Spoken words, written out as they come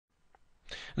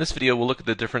In this video, we'll look at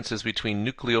the differences between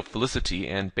nucleophilicity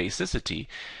and basicity.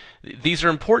 These are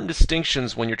important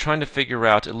distinctions when you're trying to figure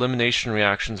out elimination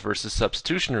reactions versus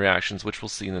substitution reactions, which we'll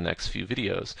see in the next few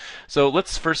videos. So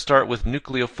let's first start with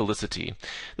nucleophilicity.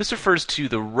 This refers to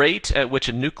the rate at which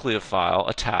a nucleophile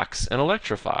attacks an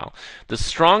electrophile. The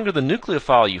stronger the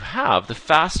nucleophile you have, the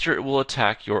faster it will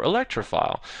attack your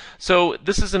electrophile. So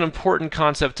this is an important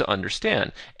concept to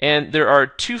understand. And there are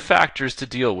two factors to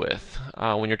deal with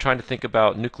when you're trying to think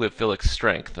about nucleophilic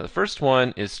strength. The first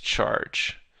one is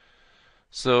charge.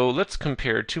 So let's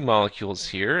compare two molecules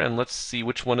here, and let's see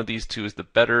which one of these two is the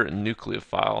better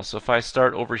nucleophile. So if I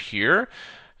start over here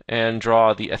and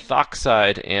draw the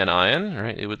ethoxide anion,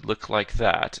 right, it would look like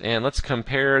that. And let's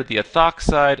compare the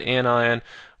ethoxide anion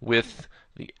with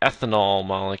the ethanol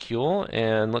molecule,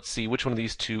 and let's see which one of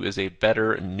these two is a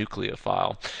better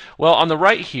nucleophile. Well, on the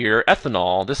right here,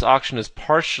 ethanol, this oxygen is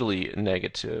partially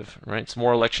negative, right? It's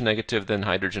more electronegative than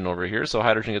hydrogen over here, so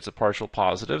hydrogen gets a partial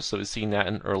positive, so we've seen that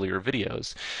in earlier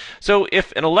videos. So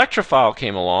if an electrophile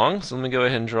came along, so let me go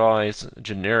ahead and draw a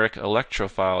generic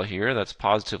electrophile here that's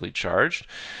positively charged.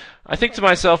 I think to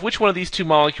myself, which one of these two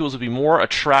molecules would be more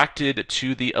attracted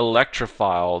to the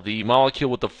electrophile? The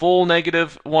molecule with the full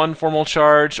 -1 formal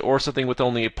charge, or something with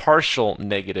only a partial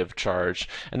negative charge?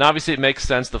 And obviously it makes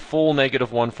sense, the full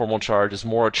 -1 formal charge is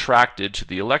more attracted to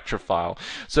the electrophile.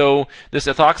 So this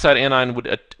ethoxide anion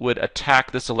would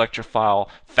attack this electrophile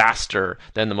faster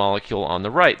than the molecule on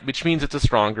the right, which means it's a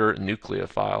stronger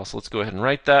nucleophile. So let's go ahead and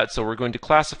write that. So we're going to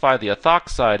classify the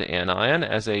ethoxide anion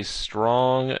as a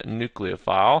strong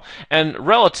nucleophile. And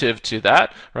relative to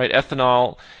that, right,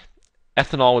 ethanol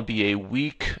would be a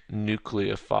weak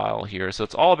nucleophile here. So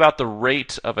it's all about the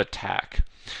rate of attack.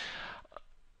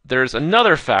 There's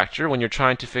another factor when you're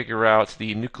trying to figure out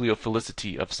the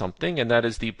nucleophilicity of something, and that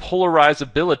is the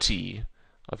polarizability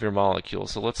of your molecule.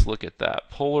 So let's look at that.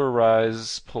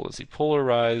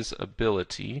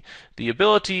 Polarizability. The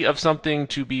ability of something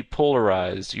to be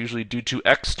polarized, usually due to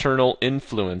external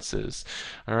influences.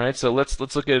 All right, so let's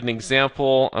look at an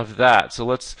example of that. So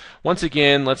let's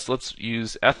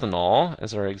use ethanol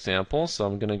as our example. So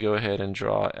I'm going to go ahead and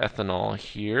draw ethanol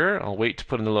here. I'll wait to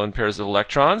put in the lone pairs of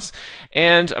electrons.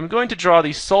 And I'm going to draw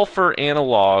the sulfur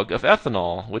analog of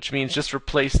ethanol, which means just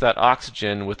replace that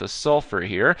oxygen with a sulfur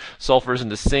here. Sulfur is in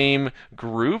the same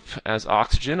group as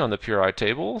oxygen on the periodic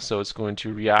table, so it's going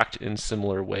to react in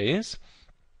similar ways.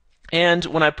 And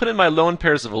when I put in my lone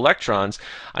pairs of electrons,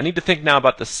 I need to think now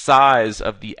about the size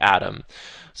of the atom.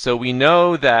 So we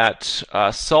know that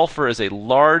sulfur is a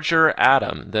larger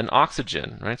atom than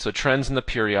oxygen, right? So trends in the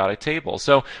periodic table.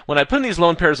 So when I put in these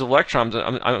lone pairs of electrons,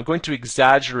 I'm going to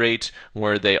exaggerate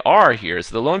where they are here.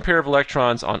 So the lone pair of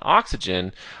electrons on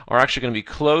oxygen are actually going to be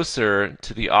closer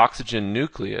to the oxygen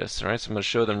nucleus, right? So I'm going to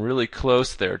show them really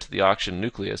close there to the oxygen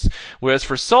nucleus. Whereas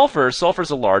for sulfur, sulfur is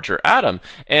a larger atom,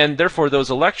 and therefore those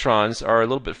electrons are a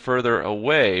little bit further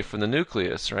away from the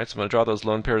nucleus, right? So I'm going to draw those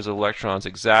lone pairs of electrons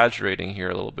exaggerating here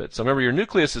a little bit. So remember, your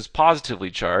nucleus is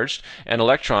positively charged and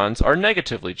electrons are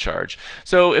negatively charged.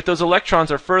 So if those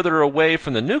electrons are further away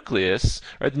from the nucleus,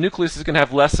 right, the nucleus is going to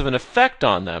have less of an effect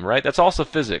on them, right? That's also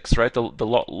physics, right? The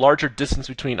larger distance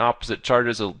between opposite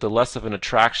charges, the less of an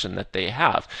attraction that they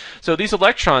have. So these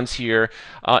electrons here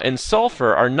in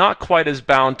sulfur are not quite as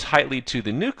bound tightly to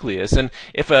the nucleus. And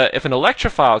if an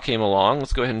electrophile came along,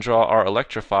 let's go ahead and draw our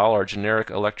electrophile, our generic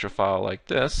electrophile like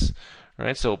this.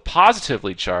 Right, so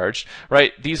positively charged,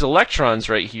 right? These electrons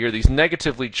right here, these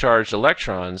negatively charged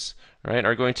electrons, right,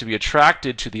 are going to be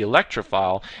attracted to the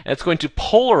electrophile, and it's going to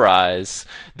polarize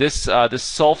this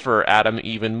sulfur atom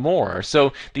even more.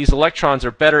 So these electrons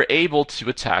are better able to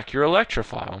attack your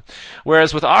electrophile.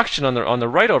 Whereas with oxygen on the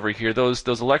right over here, those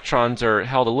electrons are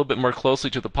held a little bit more closely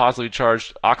to the positively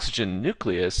charged oxygen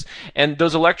nucleus, and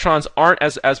those electrons aren't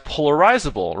as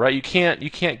polarizable, right? You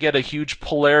can't get a huge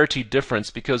polarity difference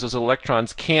because those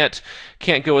electrons can't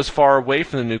go as far away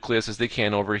from the nucleus as they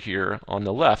can over here on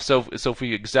the left. So if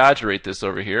we exaggerate this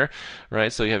over here,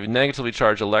 right? So you have negatively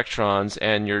charged electrons,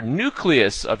 and your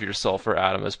nucleus of your sulfur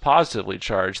atom is positively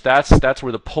charged. That's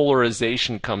where the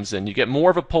polarization comes in. You get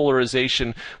more of a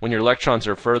polarization when your electrons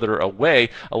are further away,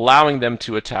 allowing them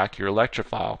to attack your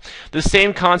electrophile. The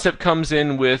same concept comes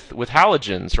in with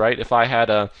halogens, right? If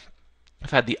I've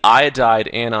had the iodide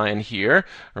anion here,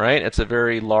 right? It's a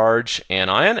very large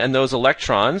anion, and those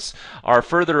electrons are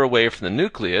further away from the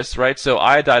nucleus, right? So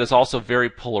iodide is also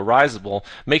very polarizable,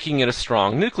 making it a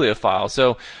strong nucleophile.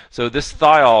 So this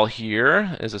thiol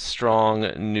here is a strong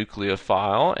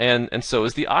nucleophile, and so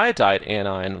is the iodide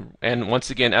anion. And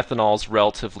once again, ethanol is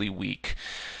relatively weak.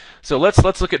 So let's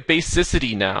look at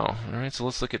basicity now. All right, so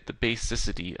let's look at the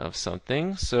basicity of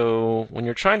something. So when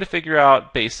you're trying to figure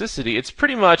out basicity, it's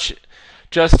pretty much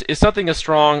just is something a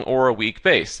strong or a weak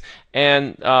base.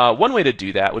 And one way to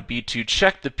do that would be to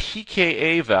check the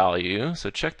pKa value. So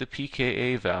check the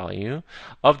pKa value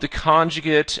of the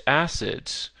conjugate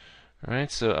acid. All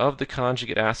right, so of the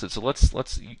conjugate acid. So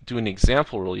let's do an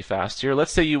example really fast here.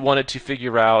 Let's say you wanted to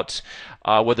figure out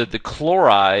whether the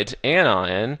chloride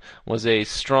anion was a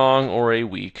strong or a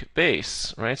weak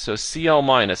base, right? So Cl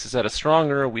minus, is that a strong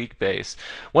or a weak base?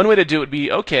 One way to do it would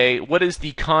be, okay, what is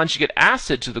the conjugate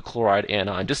acid to the chloride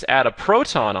anion? Just add a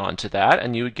proton onto that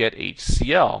and you would get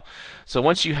HCl. So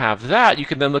once you have that, you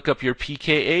can then look up your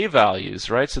pKa values,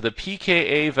 right? So the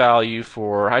pKa value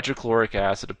for hydrochloric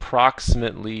acid,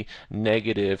 approximately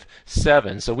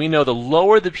 -7. So we know the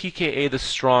lower the pKa, the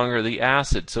stronger the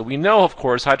acid. So we know, of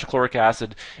course, hydrochloric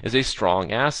acid is a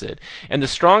strong acid. And the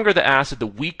stronger the acid, the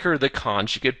weaker the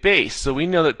conjugate base. So we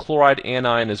know that chloride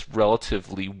anion is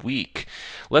relatively weak.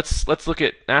 Let's look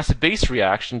at acid-base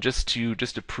reaction just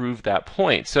to prove that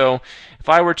point. So if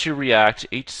I were to react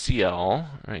HCl, all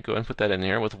right, go ahead and put that in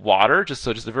there, with water, just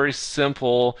a very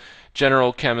simple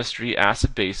general chemistry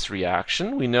acid-base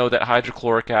reaction. We know that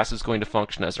hydrochloric acid is going to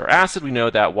function as our acid. We know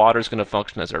that water is going to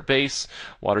function as our base.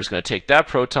 Water is going to take that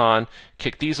proton,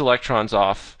 kick these electrons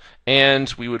off, and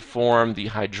we would form the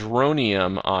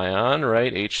hydronium ion,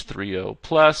 right, H3O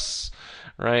plus.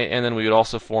 Right, and then we would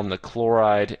also form the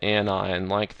chloride anion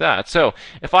like that. So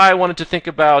if I wanted to think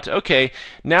about, okay,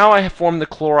 now I have formed the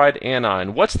chloride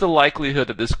anion, what's the likelihood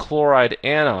that this chloride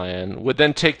anion would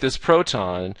then take this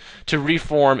proton to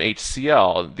reform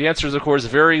HCl? The answer is, of course,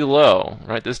 very low.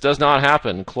 Right, this does not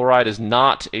happen. Chloride is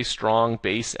not a strong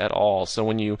base at all. So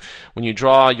when you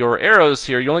draw your arrows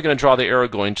here, you're only going to draw the arrow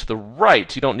going to the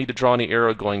right. You don't need to draw any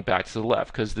arrow going back to the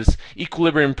left, because this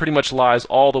equilibrium pretty much lies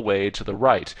all the way to the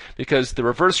right, because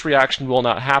the reverse reaction will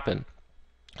not happen.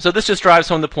 So this just drives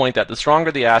home the point that the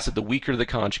stronger the acid, the weaker the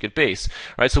conjugate base.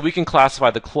 Right? So we can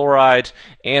classify the chloride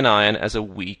anion as a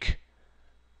weak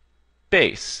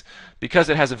base because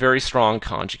it has a very strong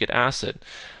conjugate acid.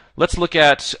 Let's look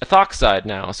at ethoxide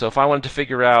now. So if I wanted to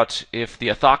figure out if the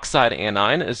ethoxide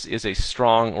anion is a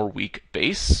strong or weak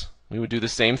base, we would do the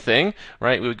same thing,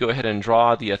 right? We would go ahead and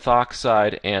draw the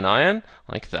ethoxide anion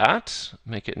like that,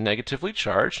 make it negatively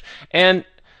charged, and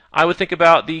I would think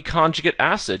about the conjugate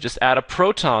acid. Just add a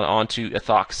proton onto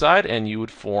ethoxide and you would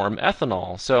form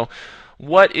ethanol. So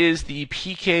what is the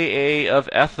pKa of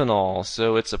ethanol?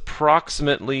 So it's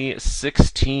approximately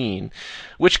 16,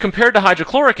 which compared to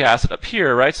hydrochloric acid up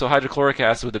here, right? So hydrochloric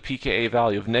acid with a pKa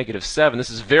value of -7, this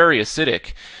is very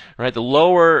acidic, right? The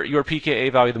lower your pKa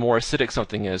value, the more acidic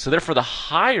something is. So therefore, the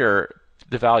higher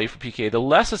the value for pKa, the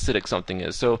less acidic something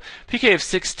is. So pKa of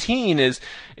 16 is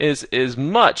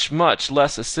much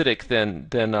less acidic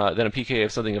than a pKa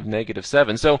of something of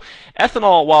 -7. So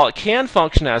ethanol, while it can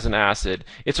function as an acid,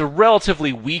 it's a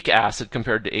relatively weak acid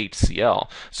compared to HCl.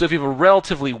 So if you have a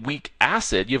relatively weak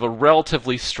acid, you have a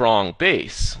relatively strong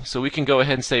base. So we can go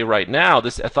ahead and say right now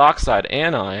this ethoxide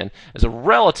anion is a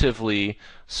relatively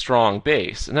strong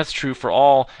base, and that's true for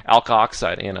all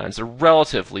alkoxide anions. They're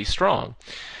relatively strong.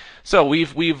 So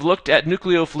we've looked at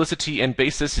nucleophilicity and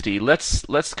basicity.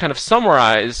 Let's kind of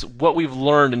summarize what we've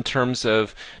learned in terms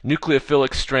of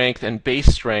nucleophilic strength and base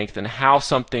strength and how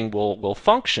something will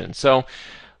function. So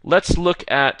let's look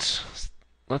at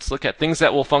things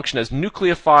that will function as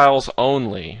nucleophiles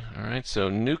only. All right,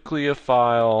 so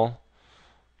nucleophile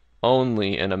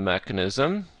only in a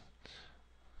mechanism.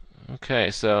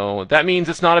 Okay, so that means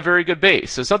it's not a very good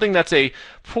base. So something that's a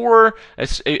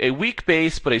weak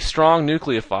base but a strong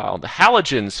nucleophile. The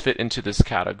halogens fit into this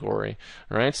category,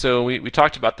 right? So we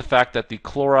talked about the fact that the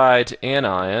chloride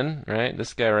anion, right,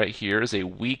 this guy right here, is a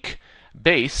weak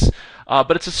base,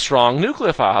 but it's a strong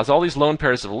nucleophile. It has all these lone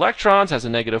pairs of electrons, has a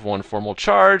 -1 formal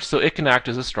charge, so it can act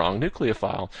as a strong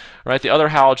nucleophile. Right? The other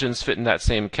halogens fit in that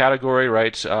same category,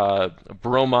 right?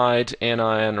 Bromide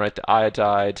anion, right? The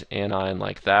iodide anion,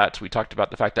 like that. We talked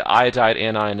about the fact that iodide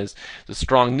anion is a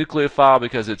strong nucleophile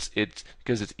because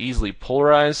it's easily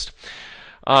polarized.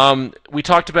 We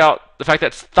talked about the fact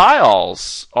that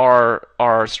thiols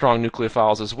are strong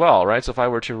nucleophiles as well, right? So if I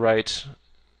were to write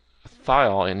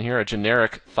thiol in here, a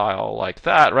generic thiol like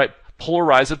that, right?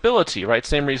 polarizability, right?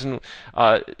 Same reason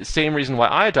why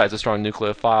iodide is a strong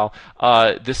nucleophile.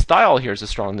 This thiol here is a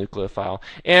strong nucleophile.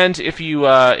 And if you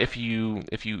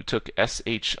took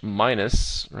SH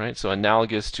minus, right, so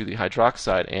analogous to the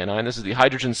hydroxide anion, this is the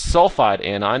hydrogen sulfide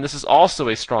anion. This is also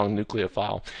a strong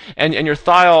nucleophile. And your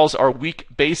thiols are weak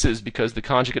bases because the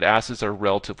conjugate acids are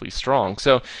relatively strong.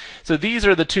 So these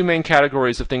are the two main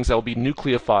categories of things that will be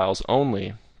nucleophiles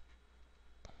only.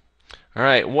 All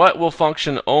right, what will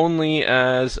function only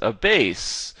as a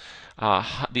base?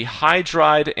 The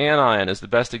hydride anion is the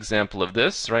best example of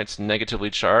this, right? It's negatively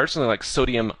charged, something like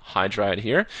sodium hydride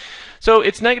here. So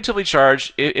it's negatively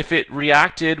charged. If it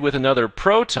reacted with another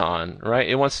proton, right,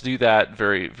 it wants to do that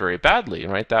very, very badly,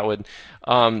 right? That would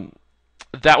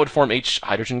form H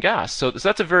hydrogen gas. So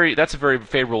that's a very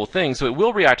favorable thing. So it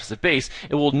will react as a base.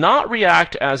 It will not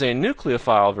react as a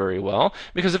nucleophile very well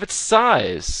because of its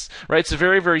size, right? It's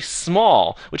very, very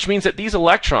small, which means that these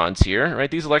electrons here, right?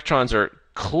 These electrons are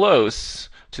close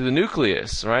to the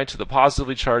nucleus, right? To the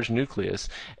positively charged nucleus,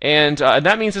 and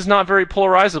that means it's not very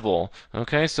polarizable.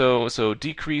 Okay, so it's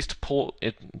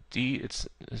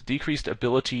decreased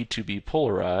ability to be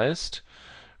polarized,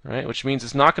 right? Which means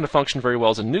it's not going to function very well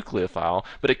as a nucleophile,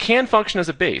 but it can function as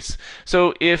a base.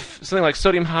 So if something like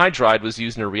sodium hydride was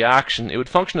used in a reaction, it would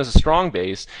function as a strong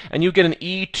base, and you get an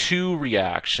E2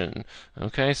 reaction.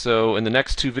 Okay, so in the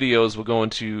next two videos, we'll go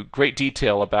into great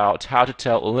detail about how to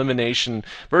tell elimination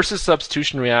versus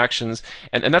substitution reactions,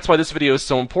 and that's why this video is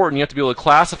so important. You have to be able to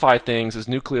classify things as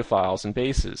nucleophiles and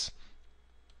bases.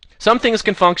 Some things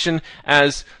can function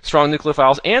as strong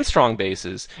nucleophiles and strong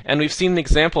bases, and we've seen an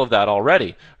example of that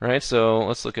already, right? So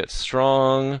let's look at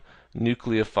strong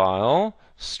nucleophile,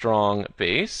 strong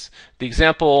base. The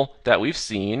example that we've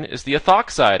seen is the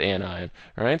ethoxide anion,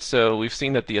 right? So we've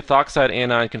seen that the ethoxide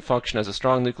anion can function as a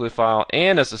strong nucleophile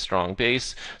and as a strong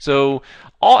base. So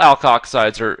all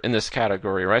alkoxides are in this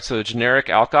category, right? So the generic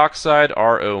alkoxide,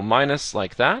 RO minus,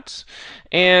 like that.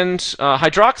 And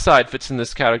hydroxide fits in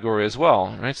this category as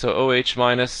well, right? So OH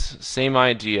minus, same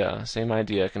idea,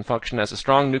 can function as a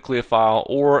strong nucleophile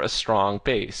or a strong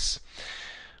base.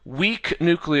 Weak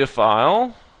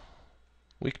nucleophile,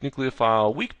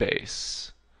 weak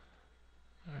base.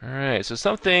 All right, so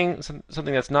something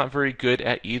that's not very good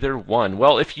at either one.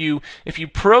 Well, if you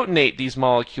protonate these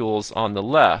molecules on the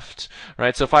left,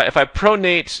 right? So if I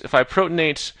protonate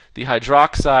the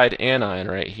hydroxide anion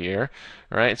right here,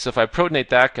 right? So if I protonate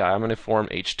that guy, I'm going to form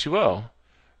H2O.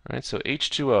 Right? So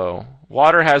H2O.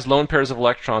 Water has lone pairs of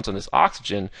electrons on this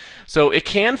oxygen, so it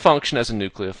can function as a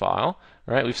nucleophile.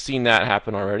 Right? We've seen that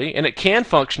happen already, and it can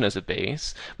function as a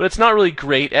base, but it's not really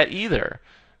great at either.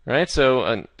 Right?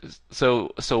 So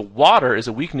water is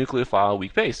a weak nucleophile,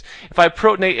 weak base. If I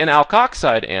protonate an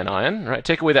alkoxide anion, right,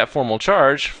 take away that formal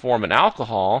charge, form an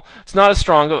alcohol, it's not as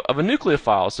strong of a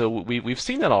nucleophile. So we've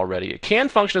seen that already. It can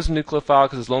function as a nucleophile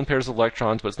because it's lone pairs of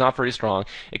electrons, but it's not very strong.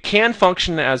 It can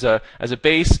function as a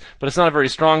base, but it's not a very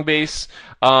strong base.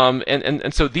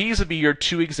 And so these would be your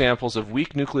two examples of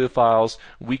weak nucleophiles,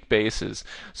 weak bases.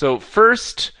 So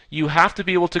first, you have to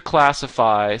be able to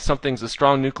classify something's a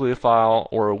strong nucleophile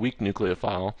or a weak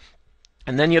nucleophile.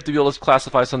 And then you have to be able to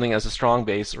classify something as a strong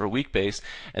base or a weak base.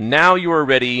 And now you are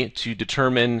ready to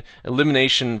determine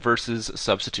elimination versus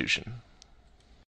substitution.